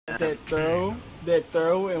that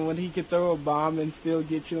throw, and when he could throw a bomb and still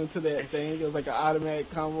get you into that thing, it was like an automatic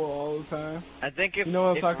combo all the time. I think if you know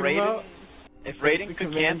what I'm talking about? If Raiden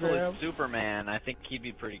could cancel his Superman, I think he'd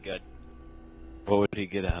be pretty good. What would he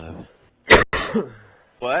get out of it?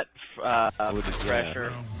 What?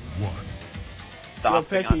 Pressure.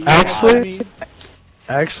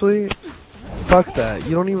 Actually, fuck that.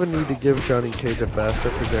 You don't even need to give Johnny Cage a faster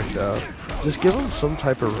projectile. Just give him some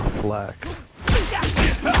type of reflect.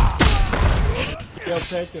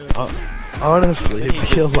 Honestly, it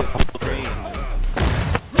feels like...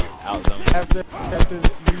 Do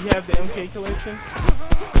you have the MK collection?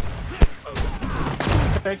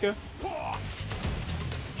 Pekka?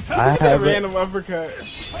 I have random uppercut.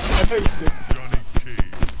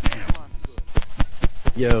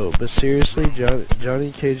 Yo, but seriously,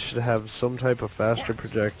 Johnny Cage should have some type of faster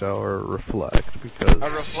projectile or a reflect, because... A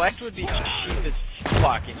reflect would be cheap as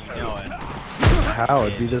fuck, and you know it. How?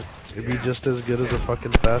 It'd be just as good as a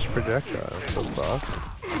fucking fast projectile. What the fuck?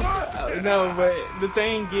 No, but the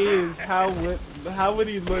thing is, how would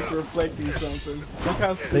he look reflecting something?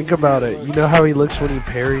 Think about it. You know how he looks when he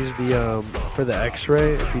parries the for the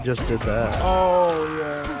X-ray? If he just did that. Oh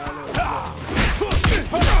yeah.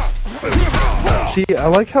 See, I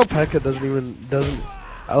like how Pekka doesn't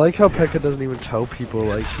even tell people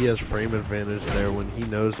like he has frame advantage there when he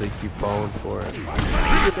knows they keep falling for it.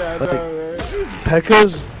 Yeah, like,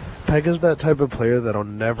 Pekka's that type of player that'll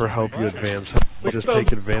never help you advance. He'll just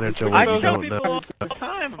take advantage of what you don't know. I tell people all the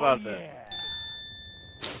time about this.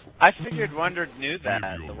 I figured Wonder knew that.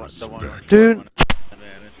 The one. Dude.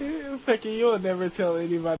 Pekka, you'll never tell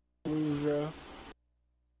anybody, bro.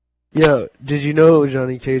 Yo, did you know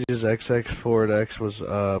Johnny Cage's XX forward X was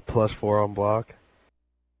 +4 on block?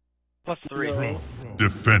 +3.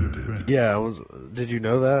 Defended. Yeah, did you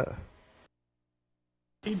know that?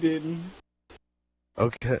 He didn't.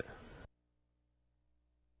 Okay.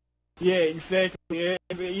 Yeah, exactly. Yeah,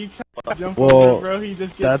 you jump well, over, bro, he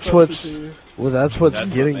just gets that's what's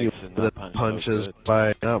getting you the punches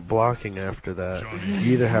by not blocking after that.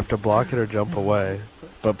 You either have to block it or jump away.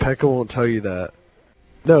 But Pekka won't tell you that.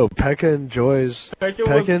 No, Pekka enjoys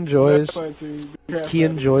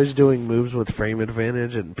doing moves with frame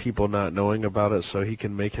advantage and people not knowing about it, so he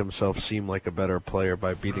can make himself seem like a better player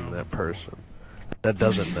by beating that person that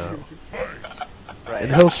doesn't know. Right.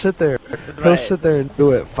 And he'll sit there and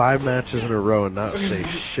do it 5 matches in a row and not say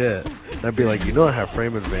shit. And I'd be like, you know I have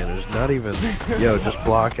frame advantage. Not even, yo, just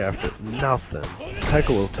block after nothing. Pekka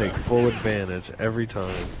will take full advantage every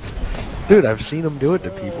time. Dude, I've seen him do it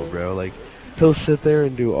to people, bro. Like, he'll sit there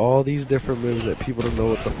and do all these different moves that people don't know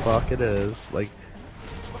what the fuck it is. Like,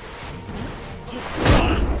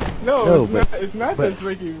 no, it's not just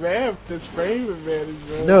Ricky Ramp, it's frame advantage,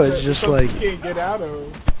 bro. No, it's just like you can't get out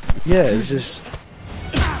of. Yeah, it's just.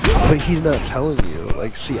 But he's not telling you.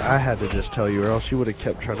 Like, see, I had to just tell you, or else you would have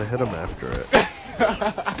kept trying to hit him after it.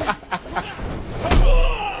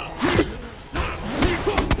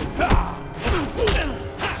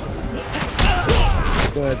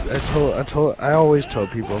 But I always tell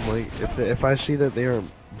people, I'm like, if I see that they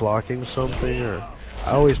aren't blocking something, or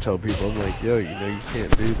I always tell people, I'm like, yo, you know, you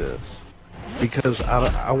can't do this. Because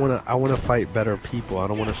I wanna fight better people. I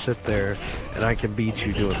don't wanna sit there and I can beat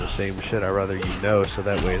you doing the same shit. I'd rather you know, so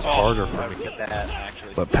that way it's harder for me.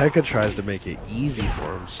 But Pekka tries to make it easy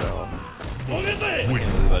for himself. What is it?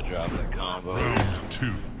 Drop that combo. Round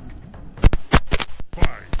 2.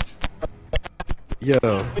 Fight. Yo.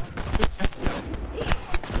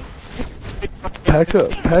 Pekka's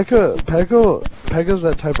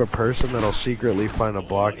that type of person that'll secretly find a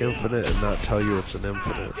block infinite and not tell you it's an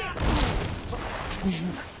infinite. I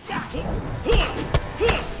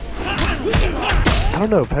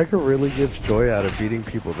don't know, Pekka really gets joy out of beating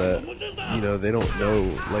people that, you know, they don't know,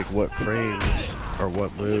 like, what frames or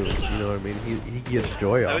what moves, you know what I mean? He gets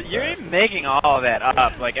joy out of that. You're making all of that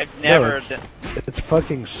up, like, I've never... No, it's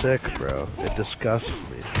fucking sick, bro. It disgusts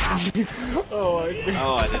me. Oh, I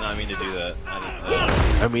did not mean to do that.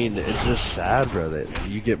 I mean, it's just sad, bro, that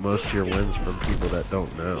you get most of your wins from people that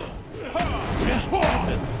don't know.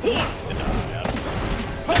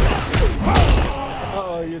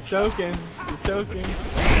 Uh-oh, you're choking. You're choking.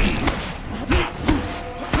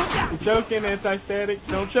 You're choking, anti-static.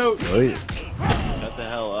 Don't choke. Wait. Shut the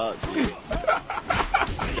hell up, dude.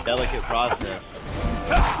 Delicate process.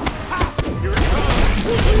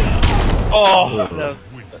 Oh!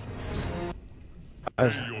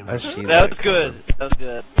 I seen that. That was good. That was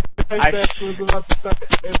good.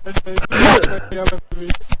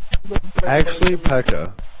 Actually,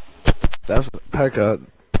 Pekka. That's Pekka.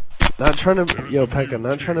 Not trying to, Pekka,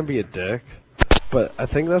 not trying to be a dick, But I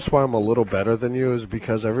think that's why I'm a little better than you, is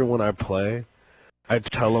because everyone I play, I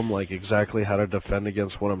tell them like exactly how to defend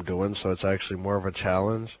against what I'm doing, so it's actually more of a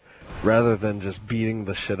challenge, rather than just beating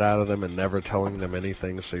the shit out of them and never telling them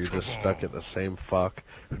anything, so you're just stuck at the same fuck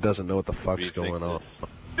who doesn't know what the fuck's going on. I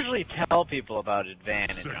usually tell people about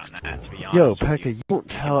advantage on that, to be honest. Yo, Pekka, you won't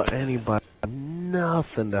tell anybody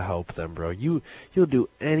nothing to help them, bro. You'll do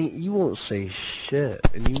you won't say shit,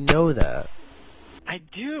 and you know that. I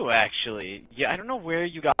do, actually. Yeah, I don't know where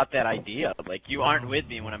you got that idea. Like, you aren't with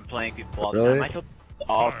me when I'm playing people all the time. I tell people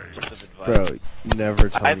all sorts of advice. Bro, you never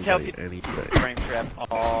tell anybody anything. Frame trap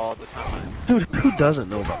all the time. Dude, who doesn't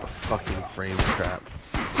know about the fucking frame trap?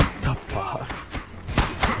 The fuck?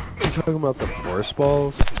 You talking about the force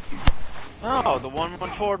balls? No, the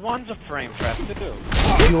 1-1-forward-1's a frame trap, too.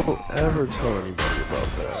 You don't ever tell anybody about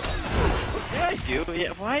that. Yeah, I do.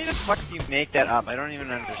 Yeah, why the fuck do you make that up? I don't even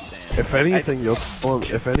understand. If anything, you'll at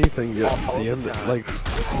the end, like,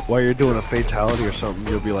 while you're doing a fatality or something,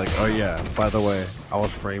 you'll be like, oh yeah, by the way, I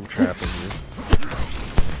was frame trapping you.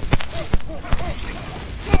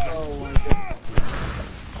 Oh my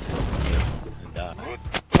god.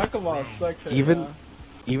 Talk about sex.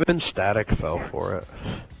 Even Static fell for it.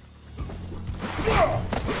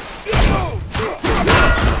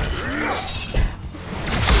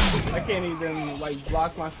 I can't even like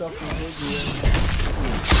block myself from hitting you.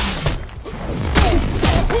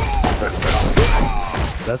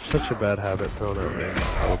 That's such a bad habit thrown at me.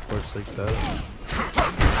 Teleports like that.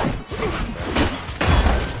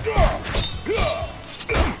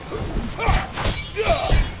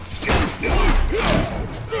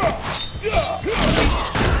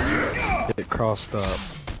 Get crossed up.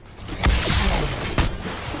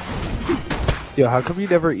 Yo, how come you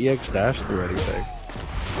never EX dash through anything?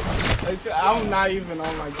 I'm not even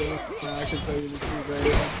on my game now, I can tell you the truth right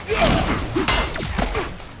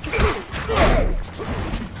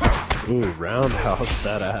now. Ooh, roundhouse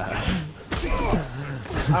that ass.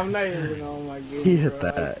 I'm not even on my game. He hit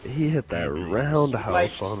that roundhouse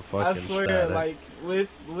like, on fucking I swear, Static. like, with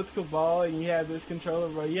Cabal and you have this controller,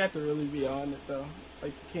 bro, you have to really be on it, though.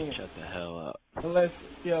 Like, you can't. Shut the hell up. Unless,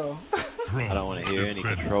 yo. I don't want to hear any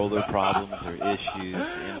controller problems or issues.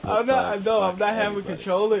 I'm not having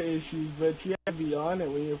controller issues, but you have to be on it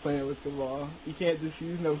when you're playing with Cabal. You can't just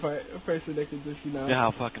use no person that can just, You know how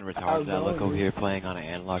fucking retarded I look over here playing on an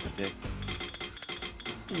analog stick?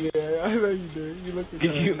 Yeah, I know you do. You look.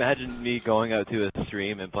 Could you imagine me going out to a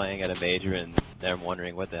stream and playing at a major and them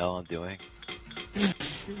wondering what the hell I'm doing?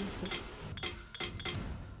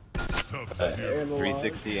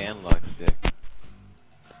 360 analog stick.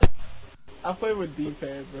 I play with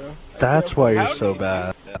D-pad, bro. That's why you're so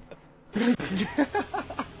bad.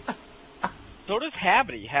 So does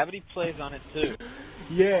Habity. Habity plays on it too.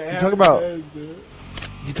 Yeah.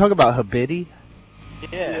 You talk about Habity?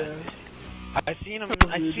 Yeah. I've seen him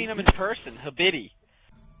in person. Habity.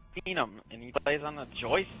 Seen him, and he plays on the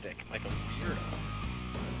joystick like a weirdo.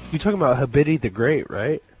 You talking about Habity the Great,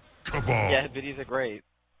 right? Yeah, Habity's a great.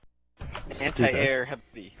 Anti-air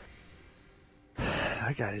Habity.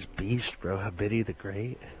 That guy's beast, bro. Habity the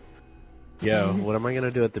Great. Yo, what am I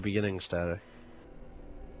gonna do at the beginning, Static?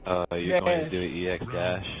 You're going to do an EX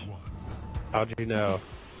dash. How'd you know?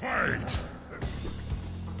 Fight!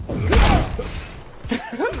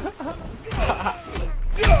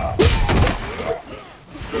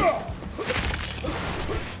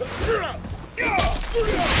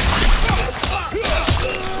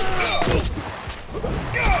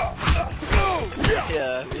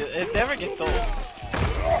 Yeah, it never gets old.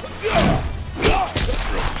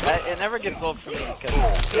 It never gets old for me because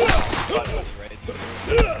right?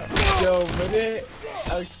 Yo, but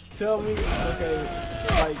tell me, okay,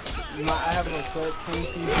 like, I have a clutch from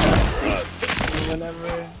TV, and whenever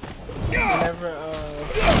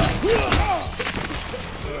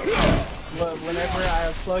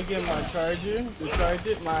I plug in my charger to charge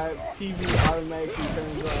it, my TV automatically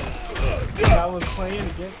turns off. And I was playing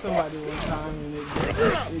against somebody one time, and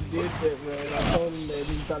it did that, bro. And I told him that, and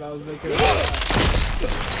he thought I was making it.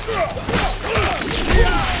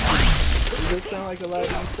 Does it sound like a lot of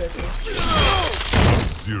seconds?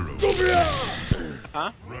 0.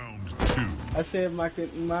 Huh? Round 2. I said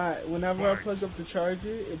whenever I plug up the charger,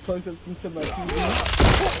 it plugs up into my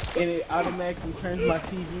TV, and it automatically turns my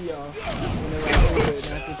TV off whenever I do it,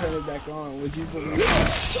 and I have to turn it back on. Would you believe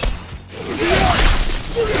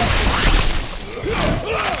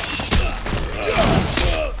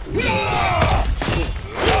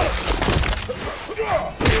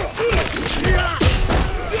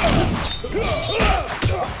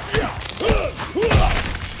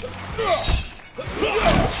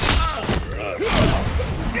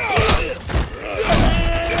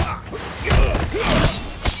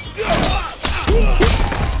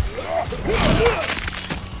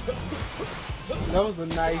That was a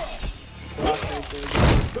nice block right there.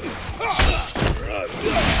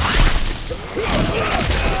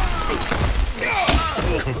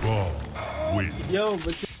 Cabal win. Yo,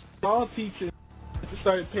 but your ball teacher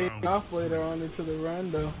started paying off later on into the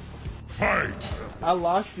run though. Fight! I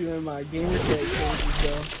lost you in my gamer tag changes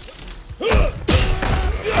though.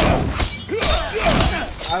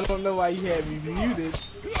 I don't know why you had me muted.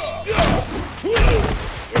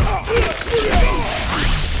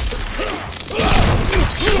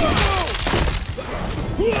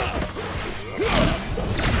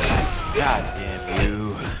 God damn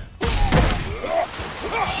you.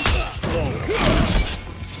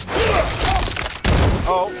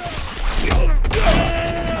 Oh.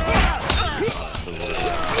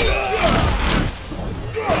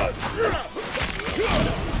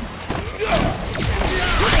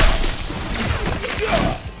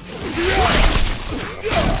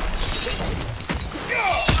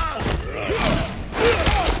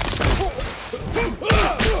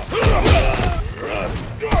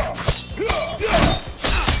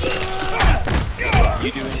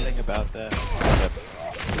 You do anything about that?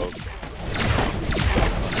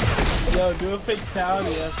 Yo, do a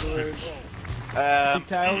fatality afterwards.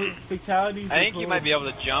 Fatalities. I think you might be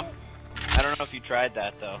able to jump. I don't know if you tried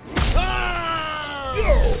that though.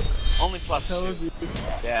 Only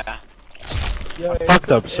 +2. Yeah. Yo, Fucked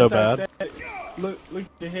up so bad. Look,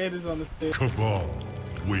 your head is on the stick. Cabal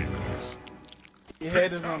wins. Your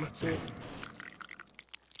head is on the stick.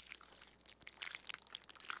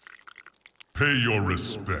 Pay your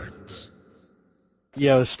respects.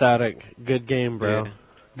 Yo, Static, good game, bro. Yeah.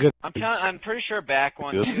 Good. I'm pretty sure back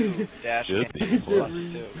one Good. too. Dash Good. game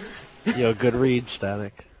 +2. Yo, good read,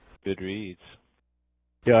 Static. Good reads.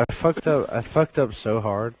 Yo, I fucked up so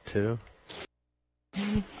hard too.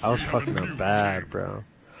 I was fucking up bad, bro.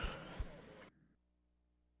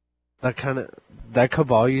 That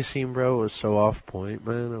Cabal you seen, bro, was so off point,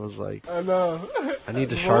 man. It was like, I know. I need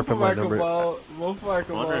to sharpen my number. Both my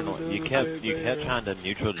Wondering Cabals what- you kept trying to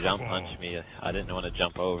neutral jump punch me. I didn't want to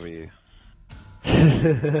jump over you.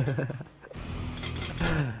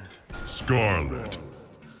 Scarlet.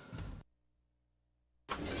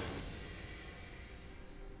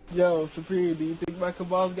 Yo, Superior, do you think my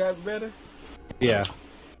Cabals got better? Yeah.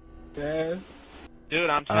 Yeah. Dude,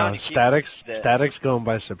 I'm telling you. Static's going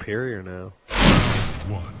by Superior now.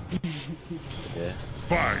 1. Yeah.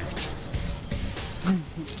 Fight!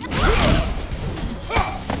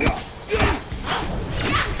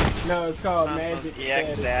 No, it's called Magic.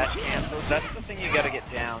 EX Static. dash cancels. That's the thing you gotta get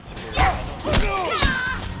down.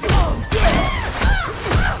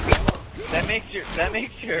 That makes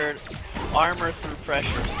your armor through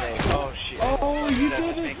pressure safe. Oh shit. Oh, you That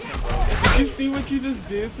did it. makes him broken. You see what you just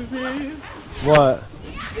did, Superior? What?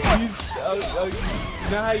 You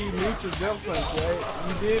know how you neutral jump punch, right?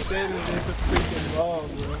 You did that and it's a freaking ball,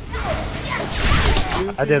 bro.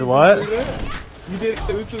 I did what? You did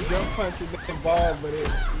neutral jump punch and then ball, but it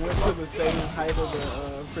went to the same height of the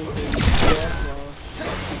freaking gas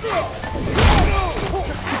ball.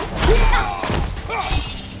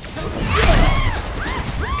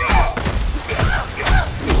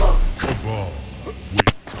 Cabal win.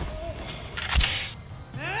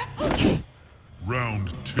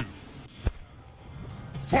 Round 2.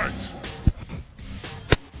 Fight!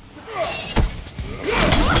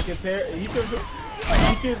 You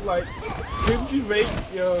could like, couldn't you make,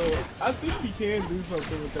 yo, I think you can do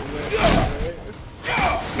something with that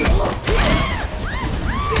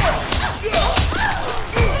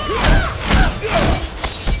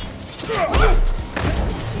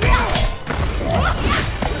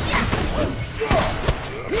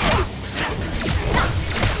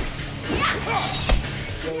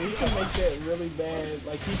Yo, he can make that really bad.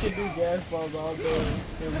 Like, he can do gas balls all day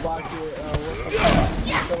and block your,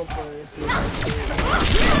 teleport and shit like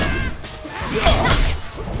that.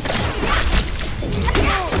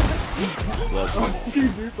 He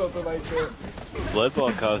can do something like that. Blood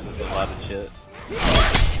Ball causes a lot of shit.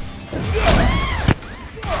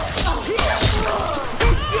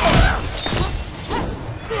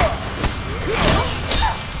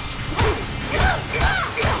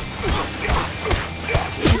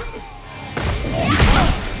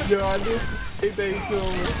 Yo, I did the same thing to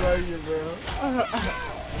him with Sonya, bro.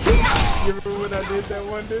 You remember when I did that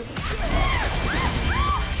one, dude?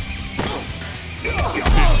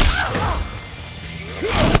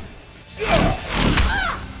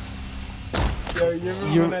 Yo, you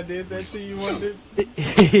remember when I did that to you one, dude?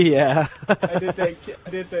 Yeah. I did that kick.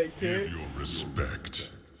 Give your respect.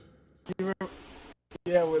 You remember?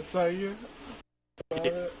 Yeah, with Sonya.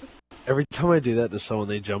 Every time I do that to someone,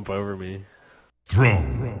 they jump over me.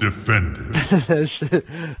 Throne defended.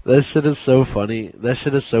 that shit is so funny. That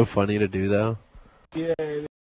shit is so funny to do though. Yeah.